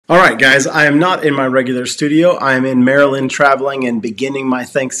All right, guys, I am not in my regular studio. I am in Maryland traveling and beginning my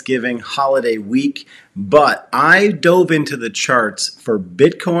Thanksgiving holiday week, but I dove into the charts for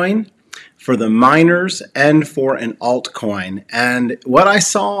Bitcoin, for the miners, and for an altcoin. And what I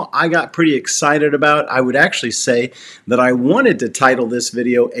saw, I got pretty excited about. I would actually say that I wanted to title this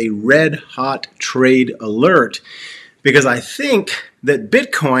video a red hot trade alert, because I think that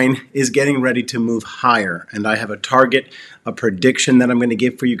Bitcoin is getting ready to move higher, and I have a target, a prediction that I'm going to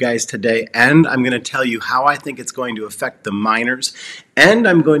give for you guys today, and I'm going to tell you how I think it's going to affect the miners, and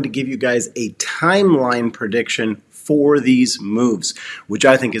I'm going to give you guys a timeline prediction for these moves, which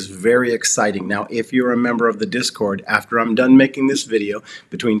I think is very exciting. Now, if you're a member of the Discord, after I'm done making this video,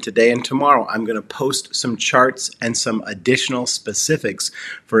 between today and tomorrow, I'm going to post some charts and some additional specifics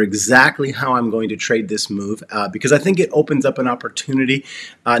for exactly how I'm going to trade this move, because I think it opens up an opportunity.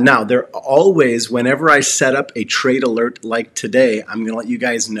 Now, there always, whenever I set up a trade alert like today, I'm going to let you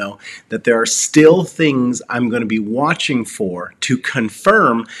guys know that there are still things I'm going to be watching for to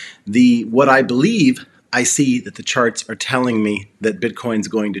confirm what I believe I see that the charts are telling me that Bitcoin's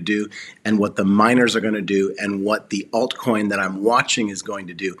going to do, and what the miners are going to do, and what the altcoin that I'm watching is going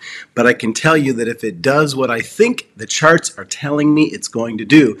to do. But I can tell you that if it does what I think the charts are telling me it's going to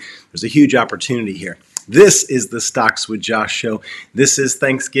do, there's a huge opportunity here. This is the Stocks with Josh show. This is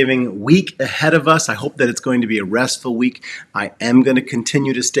Thanksgiving week ahead of us. I hope that it's going to be a restful week. I am going to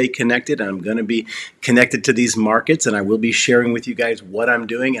continue to stay connected. I'm going to be connected to these markets, and I will be sharing with you guys what I'm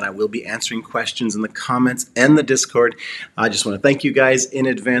doing, and I will be answering questions in the comments and the Discord. I just want to thank you guys in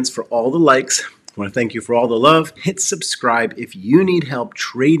advance for all the likes. I want to thank you for all the love. Hit subscribe if you need help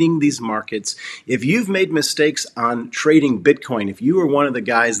trading these markets. If you've made mistakes on trading Bitcoin, if you were one of the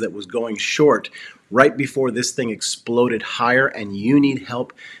guys that was going short right before this thing exploded higher and you need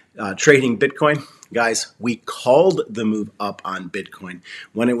help trading Bitcoin, guys, we called the move up on Bitcoin.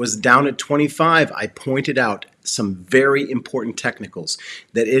 When it was down at 25, I pointed out some very important technicals,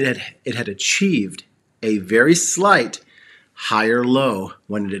 that it had achieved a very slight higher low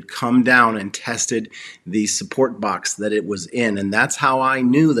when it had come down and tested the support box that it was in. And that's how I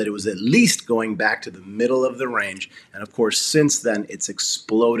knew that it was at least going back to the middle of the range. And of course, since then, it's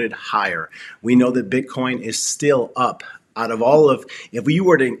exploded higher. We know that Bitcoin is still up. Out of all of, if you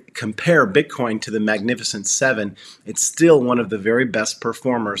were to compare Bitcoin to the Magnificent Seven, it's still one of the very best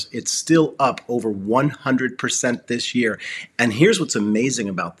performers. It's still up over 100% this year. And here's what's amazing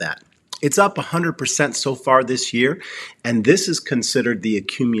about that. It's up 100% so far this year, and this is considered the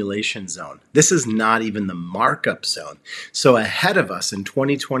accumulation zone. This is not even the markup zone. So ahead of us in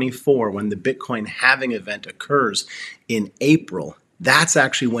 2024, when the Bitcoin halving event occurs in April, that's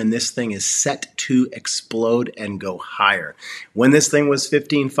actually when this thing is set to explode and go higher. When this thing was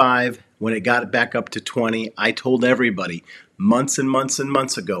 15.5, when it got back up to 20, I told everybody months and months and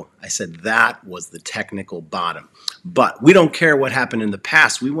months ago, I said that was the technical bottom. But we don't care what happened in the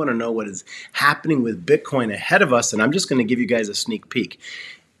past. We want to know what is happening with Bitcoin ahead of us, and I'm just going to give you guys a sneak peek.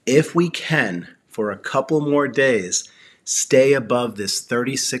 If we can, for a couple more days, stay above this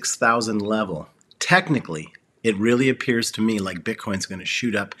 36,000 level, technically, it really appears to me like Bitcoin's going to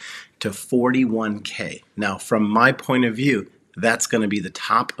shoot up to 41K. Now, from my point of view, that's going to be the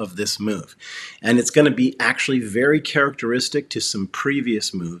top of this move. And it's going to be actually very characteristic to some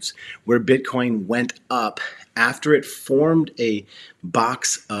previous moves where Bitcoin went up after it formed a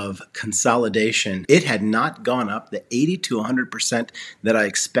box of consolidation. It had not gone up the 80 to 100% that I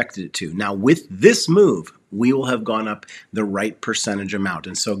expected it to. Now, with this move, we will have gone up the right percentage amount.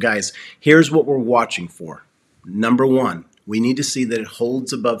 And so, guys, here's what we're watching for. Number one, we need to see that it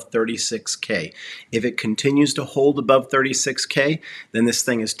holds above 36K. If it continues to hold above 36K, then this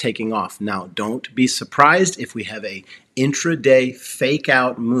thing is taking off. Now, don't be surprised if we have a intraday fake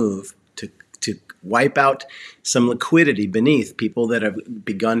out move to wipe out some liquidity beneath people that have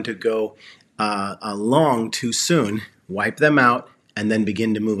begun to go long too soon, wipe them out, and then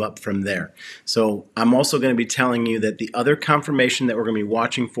begin to move up from there. So I'm also going to be telling you that the other confirmation that we're going to be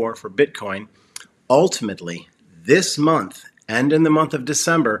watching for Bitcoin, ultimately, this month and in the month of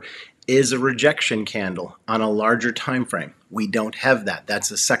December, is a rejection candle on a larger time frame. We don't have that.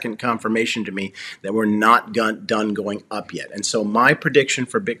 That's a second confirmation to me that we're not done going up yet. And so my prediction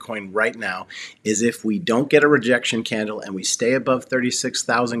for Bitcoin right now is if we don't get a rejection candle and we stay above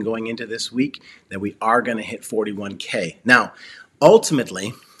 36,000 going into this week, that we are going to hit 41K. Now,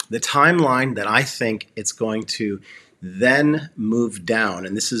 ultimately, the timeline that I think it's going to then move down,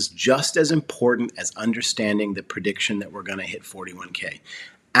 and this is just as important as understanding the prediction that we're going to hit 41K.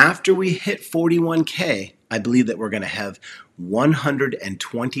 After we hit 41K, I believe that we're going to have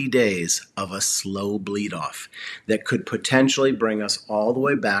 120 days of a slow bleed off that could potentially bring us all the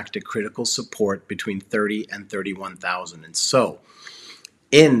way back to critical support between 30 and 31,000. And so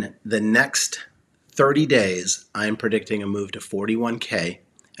in the next 30 days, I'm predicting a move to 41K,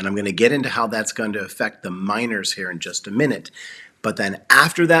 and I'm going to get into how that's going to affect the miners here in just a minute. But then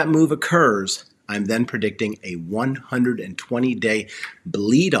after that move occurs, I'm then predicting a 120-day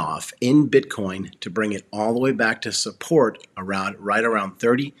bleed off in Bitcoin to bring it all the way back to support right around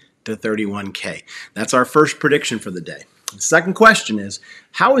 30 to 31K. That's our first prediction for the day. The second question is,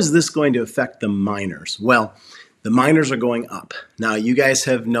 how is this going to affect the miners? Well, the miners are going up. Now, you guys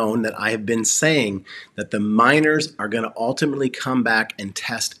have known that I have been saying that the miners are going to ultimately come back and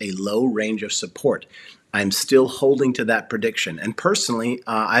test a low range of support. I'm still holding to that prediction. And personally,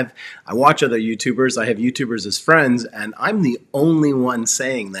 I watch other YouTubers. I have YouTubers as friends, and I'm the only one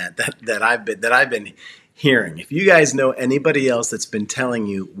saying that I've been hearing. If you guys know anybody else that's been telling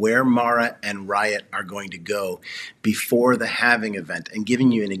you where Mara and Riot are going to go before the halving event and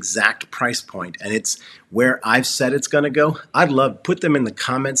giving you an exact price point, and it's where I've said it's going to go, I'd love put them in the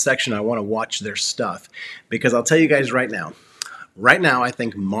comment section. I want to watch their stuff, because I'll tell you guys right now, I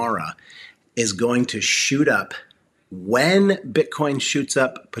think Mara is going to shoot up when Bitcoin shoots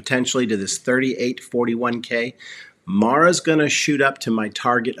up potentially to this 3841K. Mara's going to shoot up to my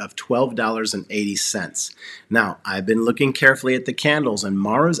target of $12.80. Now, I've been looking carefully at the candles, and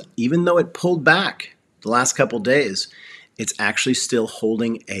Mara's, even though it pulled back the last couple days, it's actually still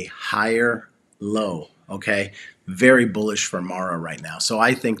holding a higher low, okay? Very bullish for Mara right now. So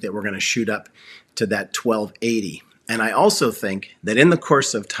I think that we're going to shoot up to that 1280. And I also think that in the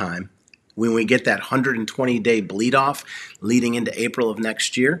course of time, when we get that 120-day bleed off leading into April of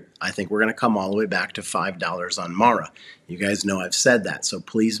next year, I think we're going to come all the way back to $5 on Mara. You guys know I've said that, so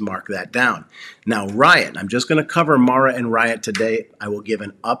please mark that down. Now, Riot, I'm just going to cover Mara and Riot today. I will give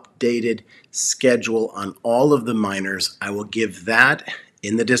an updated schedule on all of the miners. I will give that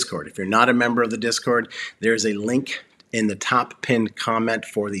in the Discord. If you're not a member of the Discord, there's a link in the top pinned comment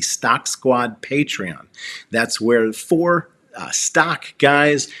for the Stock Squad Patreon. That's where four stock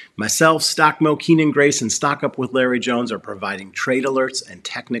guys, myself, Stockmo, Keenan Grace, and Stock Up with Larry Jones are providing trade alerts and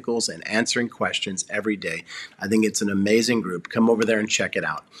technicals and answering questions every day. I think it's an amazing group. Come over there and check it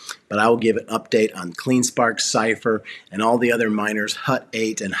out. But I will give an update on CleanSpark, Cypher, and all the other miners, Hut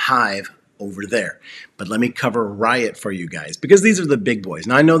 8 and Hive over there. But let me cover Riot for you guys, because these are the big boys.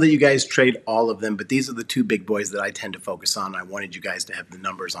 Now, I know that you guys trade all of them, but these are the two big boys that I tend to focus on. I wanted you guys to have the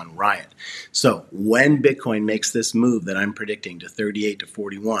numbers on Riot. So when Bitcoin makes this move that I'm predicting to 38 to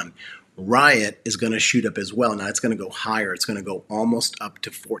 41, Riot is going to shoot up as well. Now, it's going to go higher. It's going to go almost up to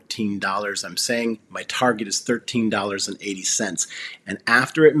 $14. I'm saying my target is $13.80. And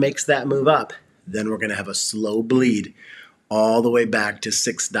after it makes that move up, then we're going to have a slow bleed all the way back to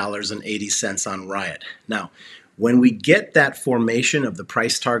 $6.80 on Riot. Now, when we get that formation of the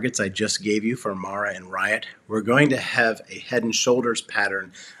price targets I just gave you for Mara and Riot, we're going to have a head and shoulders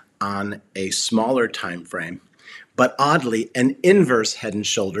pattern on a smaller time frame, but oddly, an inverse head and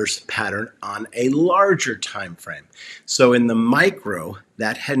shoulders pattern on a larger time frame. So in the micro,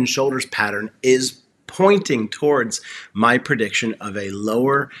 that head and shoulders pattern is pointing towards my prediction of a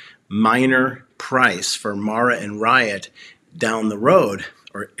lower miner price for Mara and Riot down the road,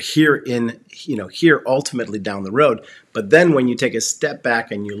 or here ultimately down the road. But then when you take a step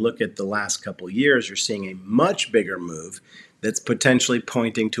back and you look at the last couple years, you're seeing a much bigger move that's potentially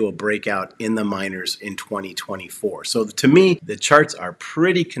pointing to a breakout in the miners in 2024. So to me, the charts are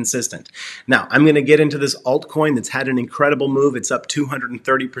pretty consistent. Now, I'm going to get into this altcoin that's had an incredible move. It's up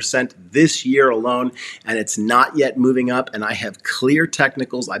 230% this year alone, and it's not yet moving up. And I have clear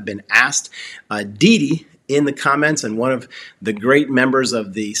technicals. I've been asked, Didi, in the comments, and one of the great members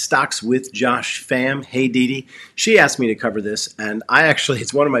of the Stocks with Josh fam, hey Didi, she asked me to cover this, and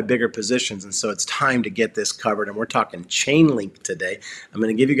it's one of my bigger positions, and so it's time to get this covered, and we're talking Chainlink today. I'm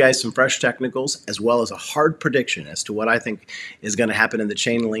going to give you guys some fresh technicals as well as a hard prediction as to what I think is going to happen in the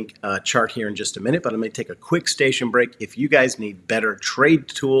Chainlink chart here in just a minute, but I'm going to take a quick station break. If you guys need better trade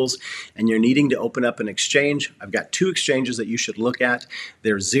tools and you're needing to open up an exchange, I've got two exchanges that you should look at.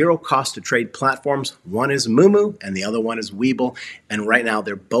 They're zero cost to trade platforms. One is Moomoo and the other one is Webull, and right now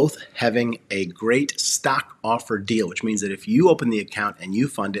they're both having a great stock offer deal, which means that if you open the account and you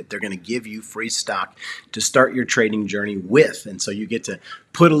fund it, they're going to give you free stock to start your trading journey with, and so you get to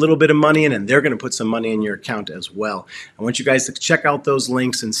put a little bit of money in, and they're going to put some money in your account as well. I want you guys to check out those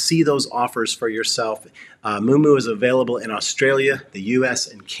links and see those offers for yourself. Moomoo is available in Australia, the US,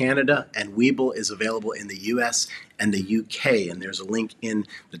 and Canada, and Webull is available in the US and the UK, and there's a link in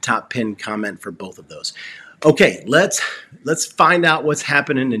the top pinned comment for both of those. Okay, let's find out what's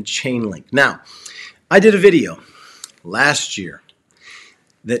happening in Chainlink. Now, I did a video last year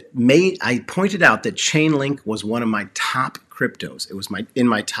I pointed out that Chainlink was one of my top cryptos. It was in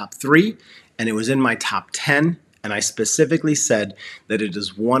my top 3, and it was in my top 10. And I specifically said that it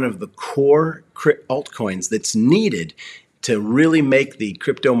is one of the core altcoins that's needed to really make the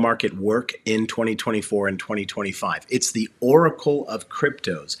crypto market work in 2024 and 2025. It's the oracle of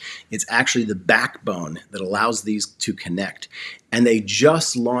cryptos. It's actually the backbone that allows these to connect. And they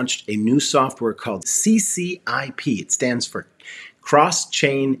just launched a new software called CCIP. It stands for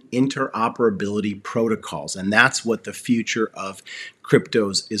Cross-Chain Interoperability Protocols, and that's what the future of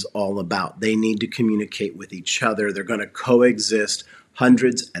cryptos is all about. They need to communicate with each other. They're going to coexist,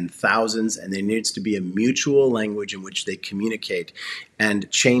 hundreds and thousands, and there needs to be a mutual language in which they communicate. And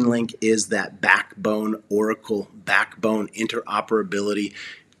Chainlink is that backbone, oracle, backbone interoperability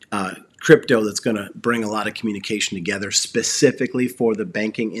crypto that's going to bring a lot of communication together, specifically for the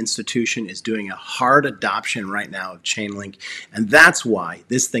banking institution, is doing a hard adoption right now of Chainlink. And that's why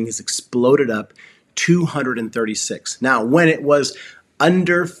this thing has exploded up 236. Now, when it was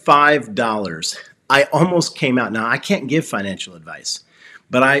under $5, I almost came out. Now, I can't give financial advice,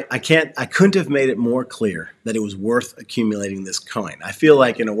 but I couldn't have made it more clear that it was worth accumulating this coin. I feel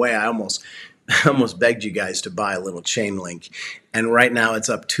like, in a way, I almost begged you guys to buy a little Chainlink. And right now it's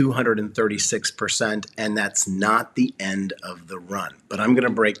up 236%, and that's not the end of the run. But I'm going to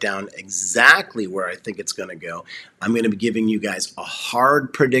break down exactly where I think it's going to go. I'm going to be giving you guys a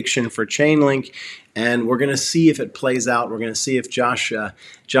hard prediction for Chainlink, and we're going to see if it plays out. We're going to see if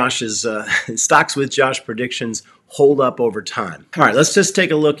Josh's Stocks with Josh predictions hold up over time. All right, let's just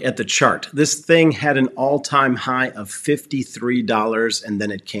take a look at the chart. This thing had an all-time high of $53, and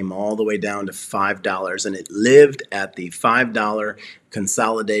then it came all the way down to $5, and it lived at the $5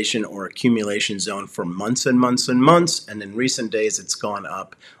 consolidation or accumulation zone for months and months and months, and in recent days it's gone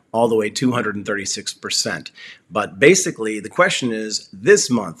up all the way 236%. But basically, the question is this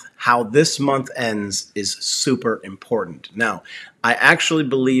month, how this month ends is super important. Now, I actually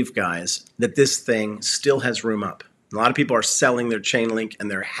believe, guys, that this thing still has room up. A lot of people are selling their Chainlink, and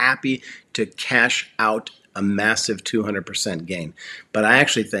they're happy to cash out a massive 200% gain. But I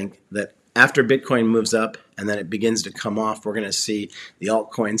actually think that after Bitcoin moves up and then it begins to come off, we're going to see the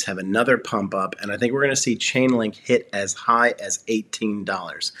altcoins have another pump up, and I think we're going to see Chainlink hit as high as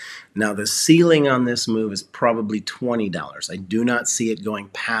 $18. Now, the ceiling on this move is probably $20. I do not see it going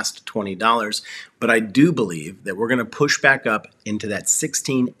past $20, but I do believe that we're going to push back up into that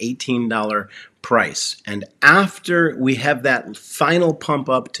 $16, $18 price. And after we have that final pump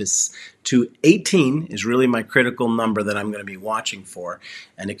up to 18 is really my critical number that I'm going to be watching for.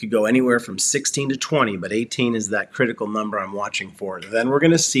 And it could go anywhere from 16 to 20, but 18 is that critical number I'm watching for. Then we're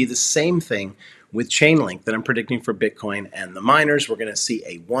going to see the same thing with Chainlink that I'm predicting for Bitcoin and the miners. We're going to see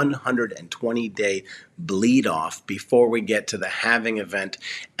a 120-day bleed off before we get to the halving event.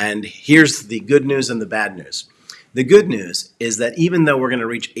 And here's the good news and the bad news. The good news is that even though we're going to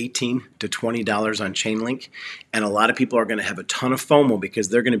reach $18 to $20 on Chainlink, and a lot of people are going to have a ton of FOMO because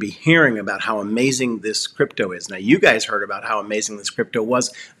they're going to be hearing about how amazing this crypto is. Now, you guys heard about how amazing this crypto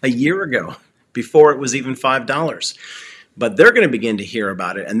was a year ago, before it was even $5. But they're going to begin to hear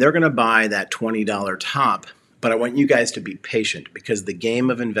about it, and they're going to buy that $20 top. But I want you guys to be patient, because the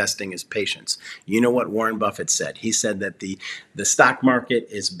game of investing is patience. You know what Warren Buffett said? He said that the stock market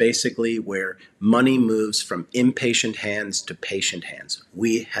is basically where money moves from impatient hands to patient hands.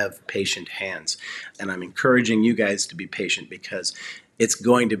 We have patient hands. And I'm encouraging you guys to be patient, because it's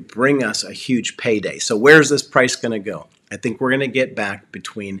going to bring us a huge payday. So where's this price going to go? I think we're going to get back to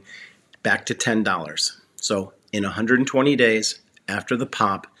 $10. So in 120 days after the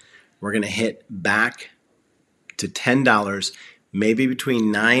pop, we're going to hit back to $10, maybe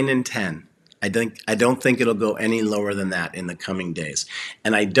between 9 and 10. I don't think it'll go any lower than that in the coming days.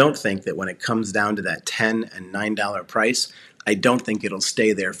 And I don't think that when it comes down to that $10 and $9 price, I don't think it'll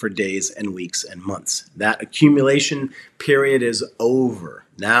stay there for days and weeks and months. That accumulation period is over.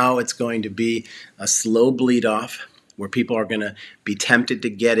 Now it's going to be a slow bleed off where people are going to be tempted to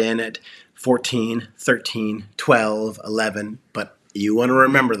get in at 14, 13, 12, 11. But you want to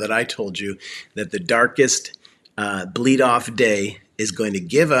remember that I told you that the darkest bleed off day is going to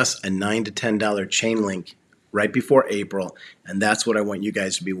give us a $9 to $10 Chainlink right before April, and that's what I want you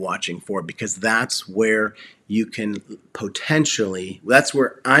guys to be watching for, because that's where you can potentially, that's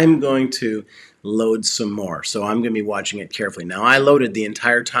where I'm going to load some more. So I'm going to be watching it carefully. Now, I loaded the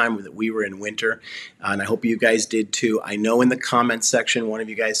entire time that we were in winter, and I hope you guys did too. I know in the comments section, one of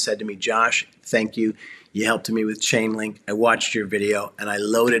you guys said to me, Josh, thank you. You helped me with Chainlink. I watched your video and I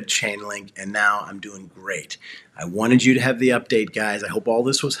loaded Chainlink, and now I'm doing great. I wanted you to have the update, guys. I hope all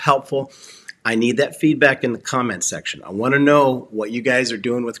this was helpful. I need that feedback in the comments section. I want to know what you guys are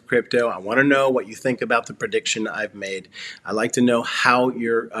doing with crypto. I want to know what you think about the prediction I've made. I'd like to know how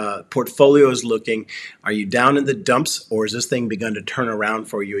your portfolio is looking. Are you down in the dumps, or has this thing begun to turn around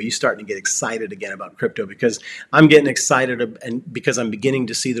for you? Are you starting to get excited again about crypto? Because I'm getting excited, and because I'm beginning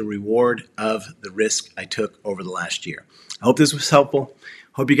to see the reward of the risk I took over the last year. I hope this was helpful.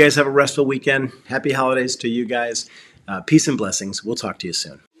 Hope you guys have a restful weekend. Happy holidays to you guys. Peace and blessings. We'll talk to you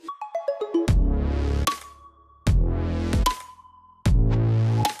soon.